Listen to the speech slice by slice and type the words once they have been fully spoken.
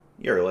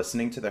You're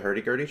listening to the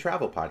Hurdy-Gurdy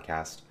Travel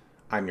Podcast.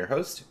 I'm your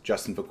host,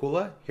 Justin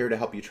Vakula, here to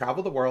help you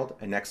travel the world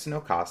at next to no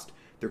cost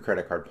through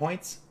credit card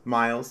points,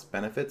 miles,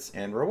 benefits,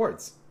 and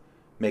rewards.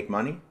 Make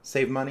money,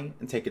 save money,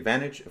 and take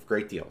advantage of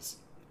great deals.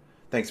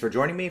 Thanks for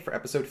joining me for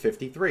episode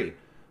 53,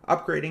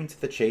 upgrading to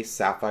the Chase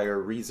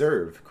Sapphire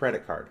Reserve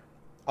credit card.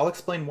 I'll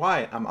explain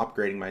why I'm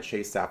upgrading my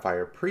Chase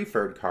Sapphire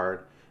Preferred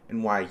card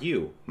and why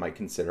you might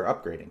consider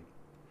upgrading.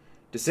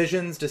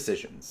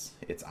 Decisions.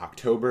 It's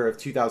October of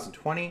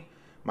 2020,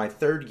 my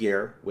third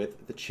year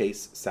with the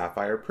Chase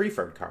Sapphire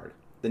Preferred card,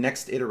 the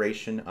next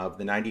iteration of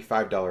the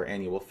 $95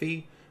 annual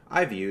fee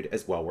I viewed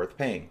as well worth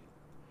paying.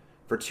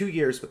 For 2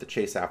 years with the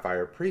Chase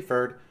Sapphire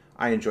Preferred,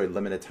 I enjoyed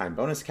limited time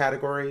bonus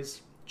categories,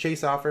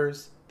 Chase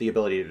offers, the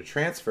ability to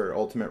transfer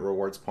Ultimate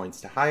Rewards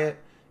points to Hyatt,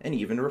 and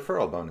even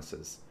referral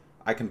bonuses.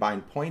 I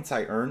combined points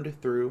I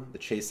earned through the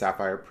Chase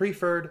Sapphire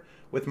Preferred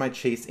with my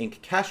Chase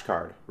Ink Cash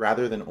Card,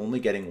 rather than only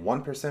getting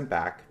 1%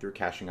 back through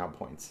cashing out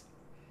points.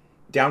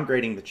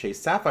 Downgrading the Chase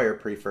Sapphire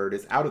Preferred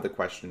is out of the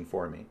question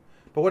for me.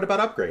 But what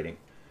about upgrading?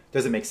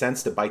 Does it make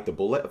sense to bite the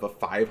bullet of a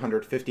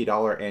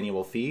 $550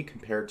 annual fee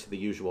compared to the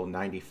usual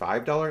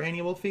 $95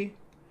 annual fee?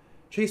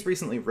 Chase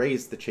recently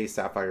raised the Chase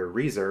Sapphire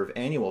Reserve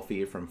annual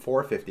fee from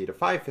 $450 to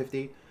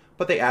 $550,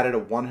 but they added a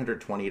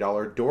 $120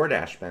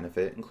 DoorDash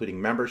benefit, including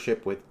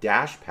membership with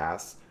Dash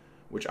Pass,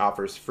 which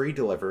offers free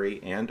delivery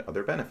and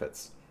other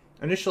benefits.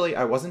 Initially,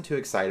 I wasn't too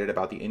excited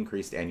about the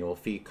increased annual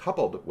fee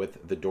coupled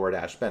with the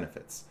DoorDash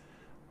benefits.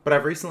 But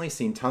I've recently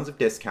seen tons of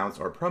discounts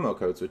or promo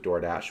codes with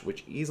DoorDash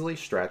which easily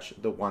stretch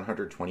the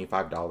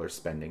 $125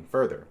 spending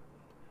further.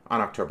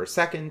 On October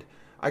 2nd,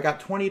 I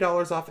got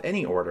 $20 off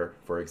any order,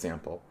 for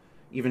example.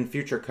 Even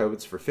future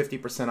codes for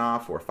 50%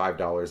 off or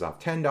 $5 off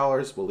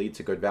 $10 will lead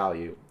to good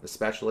value,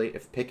 especially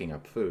if picking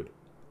up food.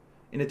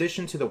 In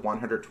addition to the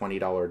 $120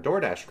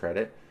 DoorDash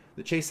credit,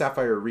 the Chase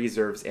Sapphire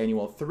Reserve's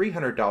annual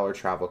 $300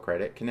 travel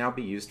credit can now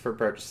be used for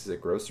purchases at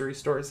grocery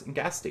stores and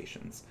gas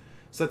stations.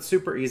 So it's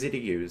super easy to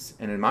use,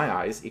 and in my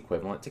eyes,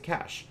 equivalent to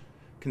cash.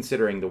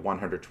 Considering the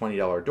 $120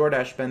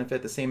 DoorDash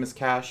benefit the same as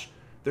cash,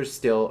 there's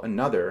still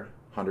another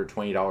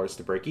 $120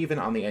 to break even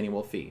on the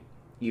annual fee,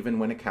 even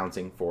when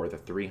accounting for the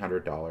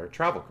 $300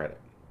 travel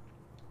credit.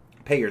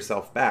 Pay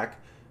Yourself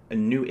Back, a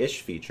new-ish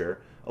feature,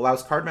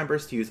 allows card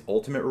members to use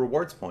Ultimate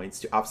Rewards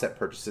points to offset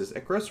purchases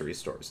at grocery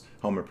stores,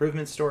 home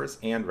improvement stores,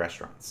 and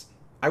restaurants.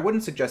 I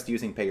wouldn't suggest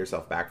using Pay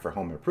Yourself Back for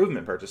home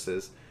improvement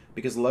purchases,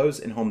 because Lowe's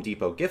and Home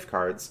Depot gift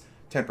cards,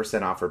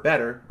 10% off or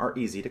better, are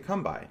easy to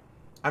come by.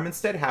 I'm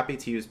instead happy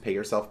to use Pay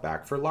Yourself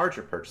Back for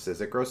larger purchases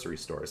at grocery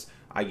stores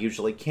I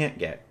usually can't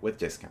get with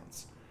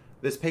discounts.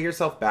 This Pay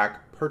Yourself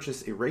Back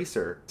purchase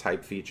eraser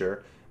type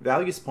feature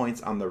values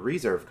points on the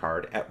Reserve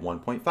card at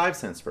 1.5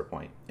 cents per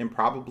point and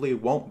probably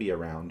won't be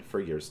around for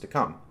years to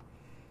come.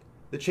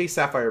 The Chase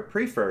Sapphire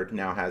Preferred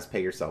now has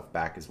Pay Yourself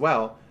Back as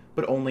well,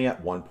 but only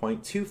at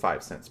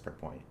 1.25 cents per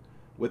point.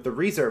 With the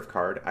Reserve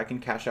card, I can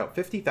cash out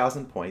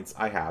 50,000 points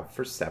I have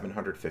for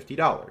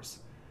 $750.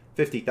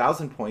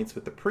 50,000 points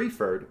with the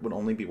Preferred would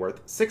only be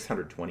worth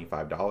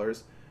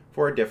 $625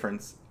 for a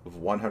difference of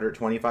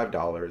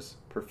 $125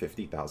 per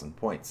 50,000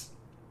 points.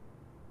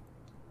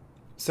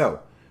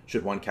 So,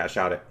 should one cash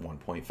out at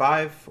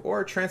 1.5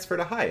 or transfer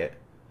to Hyatt?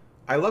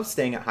 I love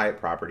staying at Hyatt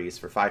properties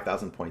for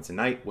 5,000 points a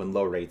night when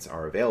low rates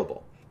are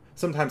available.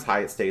 Sometimes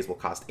Hyatt stays will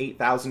cost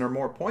 8,000 or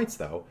more points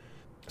though,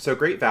 so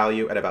great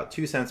value at about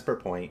 2 cents per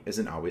point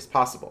isn't always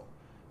possible.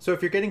 So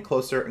if you're getting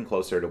closer and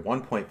closer to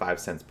 1.5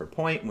 cents per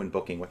point when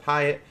booking with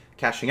Hyatt,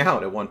 cashing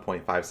out at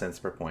 1.5 cents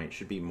per point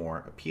should be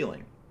more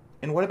appealing.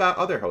 And what about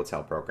other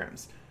hotel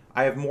programs?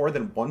 I have more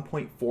than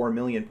 1.4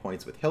 million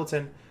points with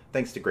Hilton,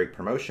 thanks to great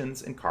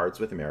promotions and cards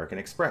with American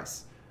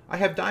Express. I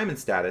have Diamond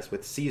status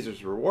with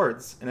Caesars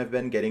Rewards and have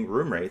been getting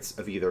room rates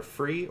of either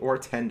free or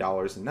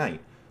 $10 a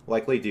night,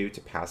 likely due to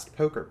past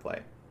poker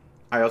play.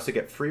 I also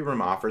get free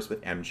room offers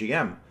with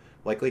MGM,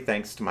 likely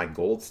thanks to my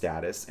gold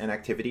status and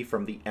activity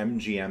from the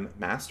MGM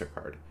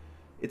MasterCard.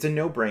 It's a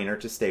no-brainer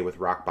to stay with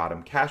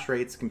rock-bottom cash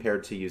rates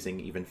compared to using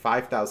even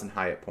 5,000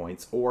 Hyatt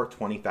points or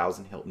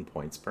 20,000 Hilton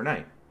points per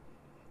night.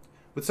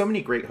 With so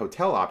many great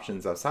hotel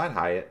options outside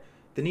Hyatt,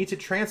 the need to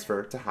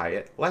transfer to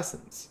Hyatt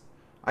lessens.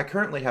 I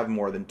currently have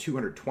more than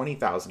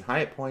 220,000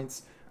 Hyatt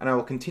points, and I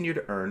will continue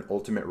to earn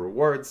Ultimate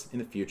Rewards in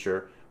the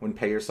future when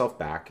Pay Yourself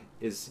Back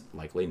is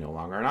likely no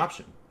longer an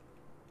option.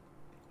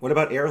 What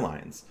about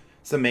airlines?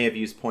 Some may have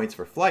used points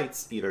for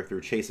flights, either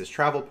through Chase's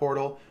travel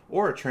portal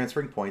or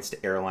transferring points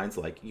to airlines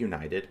like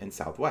United and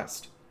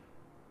Southwest.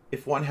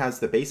 If one has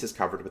the bases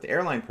covered with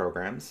airline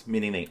programs,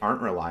 meaning they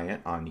aren't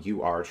reliant on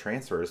UR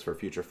transfers for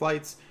future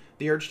flights,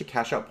 the urge to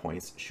cash out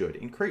points should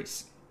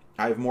increase.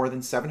 I have more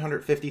than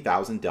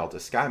 750,000 Delta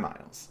Sky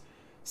miles,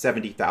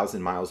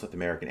 70,000 miles with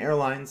American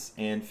Airlines,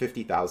 and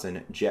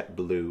 50,000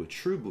 JetBlue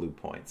TrueBlue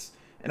points.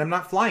 And I'm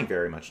not flying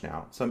very much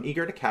now, so I'm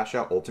eager to cash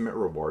out Ultimate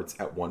Rewards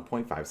at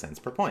 1.5 cents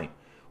per point.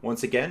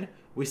 Once again,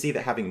 we see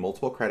that having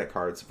multiple credit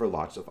cards for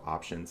lots of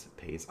options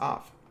pays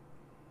off.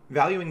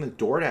 Valuing the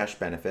DoorDash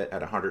benefit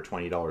at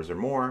 $120 or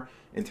more,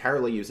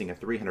 entirely using a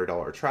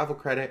 $300 travel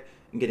credit,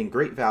 and getting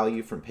great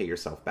value from Pay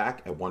Yourself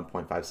Back at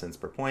 1.5 cents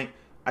per point,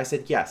 I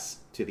said yes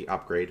to the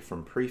upgrade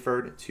from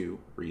Preferred to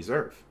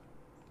Reserve.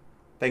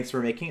 Thanks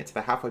for making it to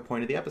the halfway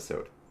point of the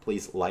episode.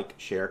 Please like,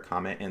 share,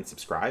 comment, and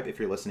subscribe if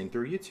you're listening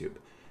through YouTube.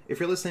 If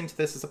you're listening to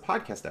this as a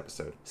podcast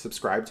episode,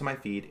 subscribe to my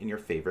feed in your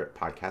favorite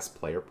podcast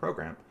player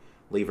program.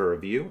 Leave a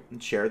review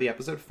and share the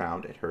episode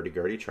found at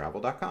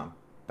hurdygurdytravel.com.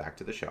 Back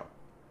to the show.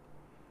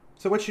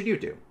 So what should you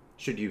do?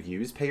 Should you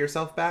use Pay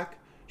Yourself Back?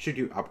 Should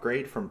you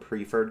upgrade from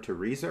Preferred to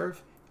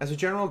Reserve? As a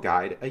general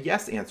guide, a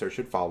yes answer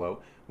should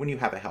follow when you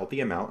have a healthy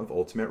amount of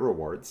ultimate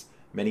rewards,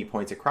 many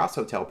points across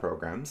hotel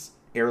programs,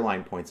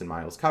 airline points and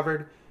miles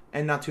covered,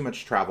 and not too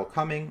much travel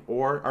coming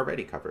or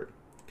already covered.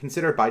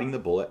 Consider biting the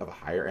bullet of a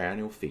higher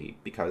annual fee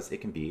because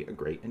it can be a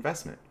great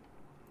investment.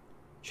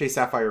 Chase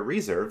Sapphire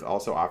Reserve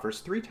also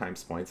offers 3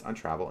 times points on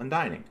travel and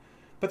dining,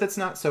 but that's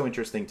not so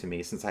interesting to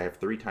me since I have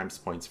 3 times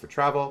points for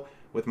travel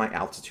with my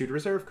Altitude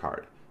Reserve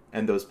card,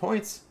 and those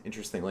points,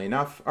 interestingly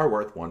enough, are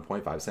worth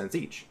 1.5 cents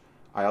each.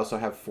 I also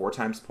have 4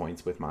 times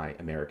points with my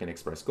American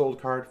Express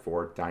Gold card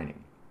for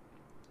dining.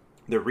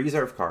 The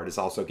Reserve card is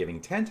also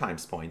giving 10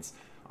 times points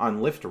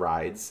on Lyft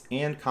rides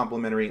and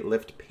complimentary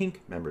Lyft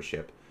Pink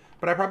membership,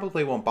 but I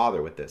probably won't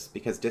bother with this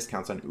because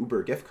discounts on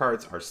Uber gift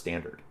cards are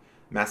standard.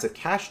 Massive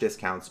cash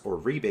discounts or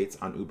rebates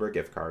on Uber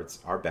gift cards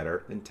are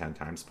better than 10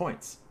 times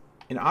points.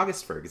 In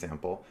August, for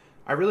example,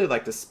 I really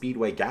liked a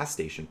Speedway gas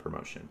station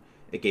promotion.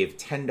 It gave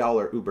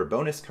 $10 Uber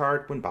bonus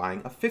card when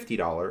buying a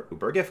 $50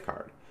 Uber gift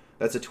card.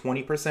 That's a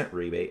 20%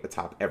 rebate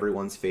atop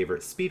everyone's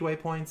favorite Speedway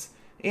points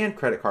and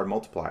credit card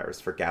multipliers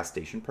for gas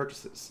station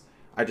purchases.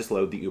 I just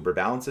load the Uber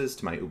balances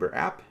to my Uber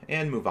app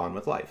and move on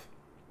with life.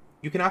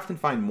 You can often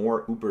find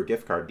more Uber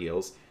gift card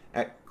deals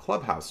at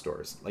clubhouse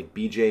stores like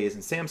BJ's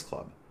and Sam's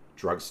Club,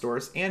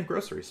 drugstores, and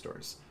grocery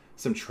stores.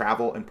 Some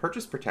travel and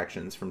purchase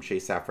protections from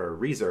Chase Sapphire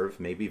Reserve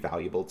may be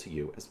valuable to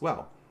you as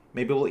well.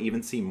 Maybe we'll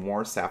even see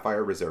more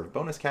Sapphire Reserve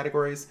bonus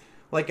categories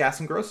like gas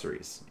and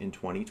groceries in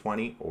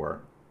 2020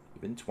 or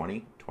even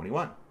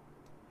 2021.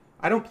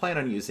 I don't plan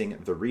on using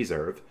the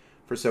Reserve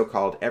for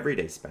so-called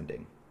everyday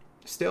spending.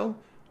 Still,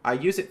 I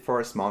use it for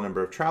a small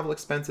number of travel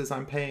expenses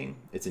I'm paying.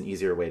 It's an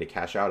easier way to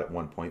cash out at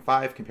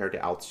 1.5 compared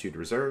to Altitude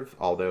Reserve,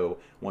 although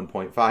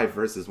 1.5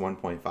 versus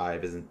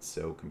 1.5 isn't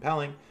so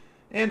compelling,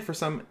 and for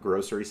some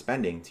grocery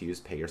spending to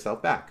use Pay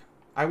Yourself Back.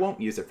 I won't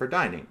use it for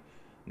dining.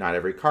 Not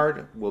every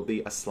card will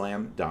be a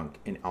slam dunk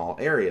in all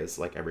areas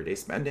like everyday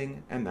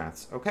spending, and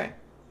that's okay.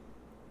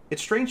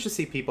 It's strange to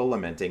see people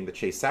lamenting the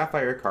Chase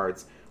Sapphire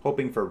cards,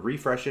 hoping for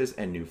refreshes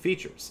and new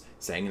features,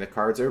 saying the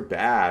cards are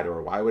bad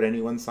or why would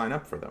anyone sign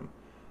up for them.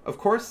 Of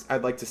course,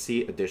 I'd like to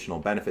see additional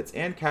benefits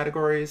and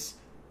categories.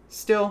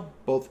 Still,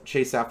 both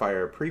Chase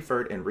Sapphire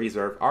Preferred and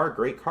Reserve are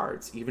great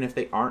cards, even if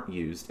they aren't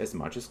used as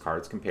much as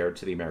cards compared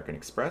to the American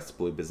Express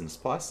Blue Business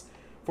Plus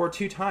for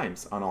 2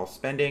 times on all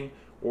spending,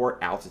 or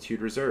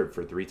Altitude Reserve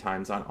for 3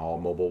 times on all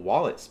mobile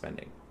wallet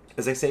spending.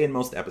 As I say in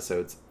most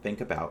episodes,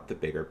 think about the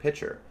bigger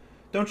picture.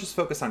 Don't just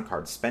focus on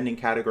card spending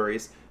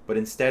categories, but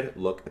instead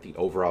look at the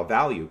overall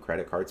value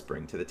credit cards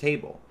bring to the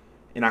table.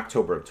 In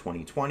October of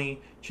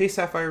 2020, Chase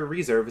Sapphire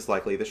Reserve is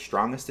likely the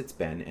strongest it's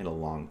been in a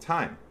long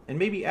time, and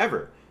maybe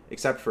ever,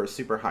 except for a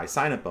super high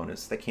sign-up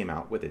bonus that came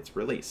out with its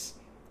release.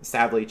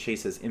 Sadly,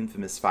 Chase's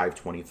infamous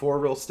 524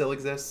 rule still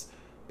exists,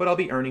 but I'll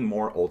be earning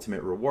more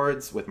ultimate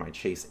rewards with my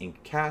Chase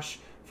Ink Cash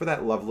for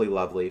that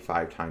lovely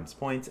 5 times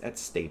points at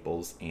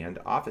Staples and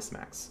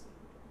OfficeMax.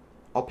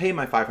 I'll pay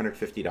my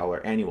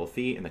 $550 annual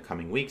fee in the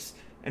coming weeks,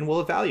 and will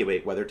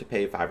evaluate whether to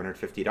pay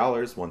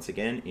 $550 once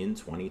again in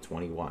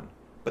 2021.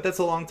 But that's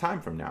a long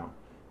time from now,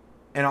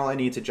 and all I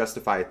need to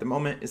justify at the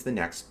moment is the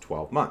next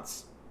 12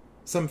 months.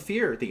 Some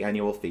fear the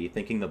annual fee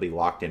thinking they'll be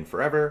locked in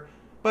forever,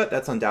 but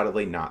that's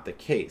undoubtedly not the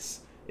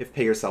case. If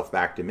Pay Yourself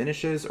Back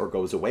diminishes or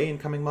goes away in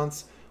coming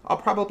months, I'll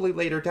probably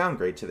later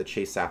downgrade to the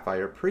Chase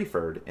Sapphire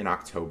Preferred in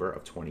October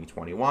of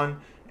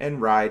 2021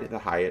 and ride the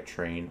Hyatt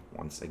train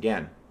once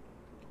again.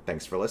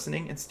 Thanks for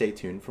listening and stay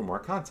tuned for more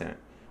content.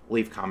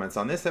 Leave comments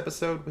on this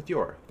episode with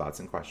your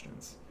thoughts and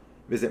questions.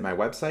 Visit my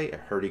website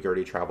at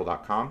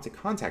hurdygurdytravel.com to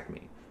contact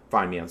me,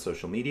 find me on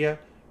social media,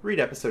 read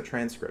episode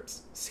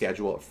transcripts,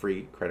 schedule a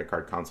free credit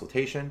card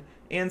consultation,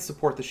 and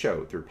support the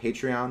show through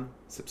Patreon,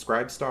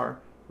 Subscribestar,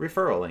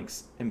 referral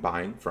links, and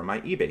buying from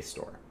my eBay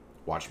store.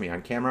 Watch me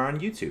on camera on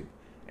YouTube,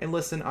 and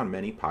listen on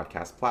many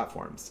podcast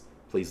platforms.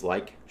 Please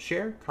like,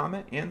 share,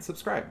 comment, and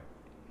subscribe.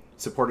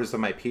 Supporters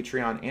of my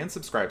Patreon and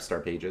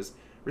Subscribestar pages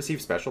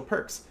receive special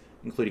perks,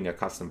 including a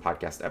custom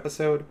podcast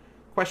episode,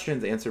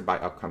 questions answered by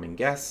upcoming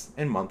guests,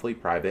 and monthly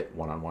private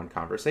one-on-one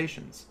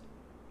conversations.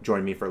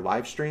 Join me for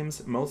live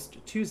streams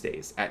most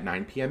Tuesdays at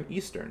 9 p.m.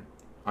 Eastern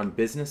on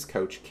Business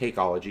Coach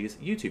Cakeology's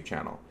YouTube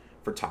channel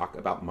for talk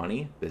about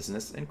money,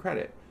 business, and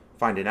credit.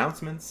 Find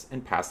announcements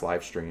and past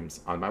live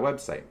streams on my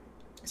website.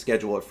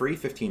 Schedule a free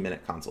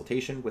 15-minute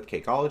consultation with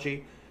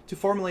Cakeology to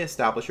formally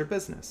establish your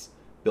business,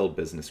 build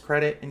business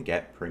credit, and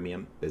get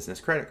premium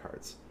business credit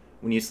cards.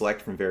 When you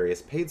select from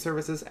various paid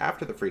services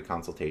after the free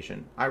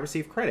consultation, I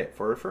receive credit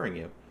for referring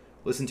you.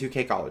 listen to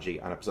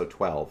Cakeology on episode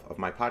 12 of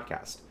my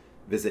podcast.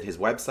 Visit his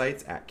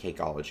websites at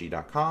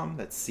cakeology.com,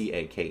 that's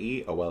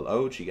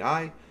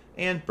CAKEOLOGI,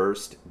 and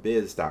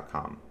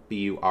burstbiz.com,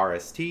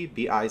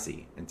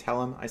 BURSTBIZ, and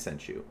tell him I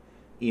sent you.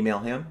 Email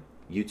him,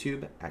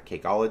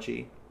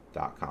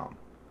 youtube@cakeology.com.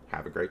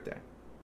 Have a great day.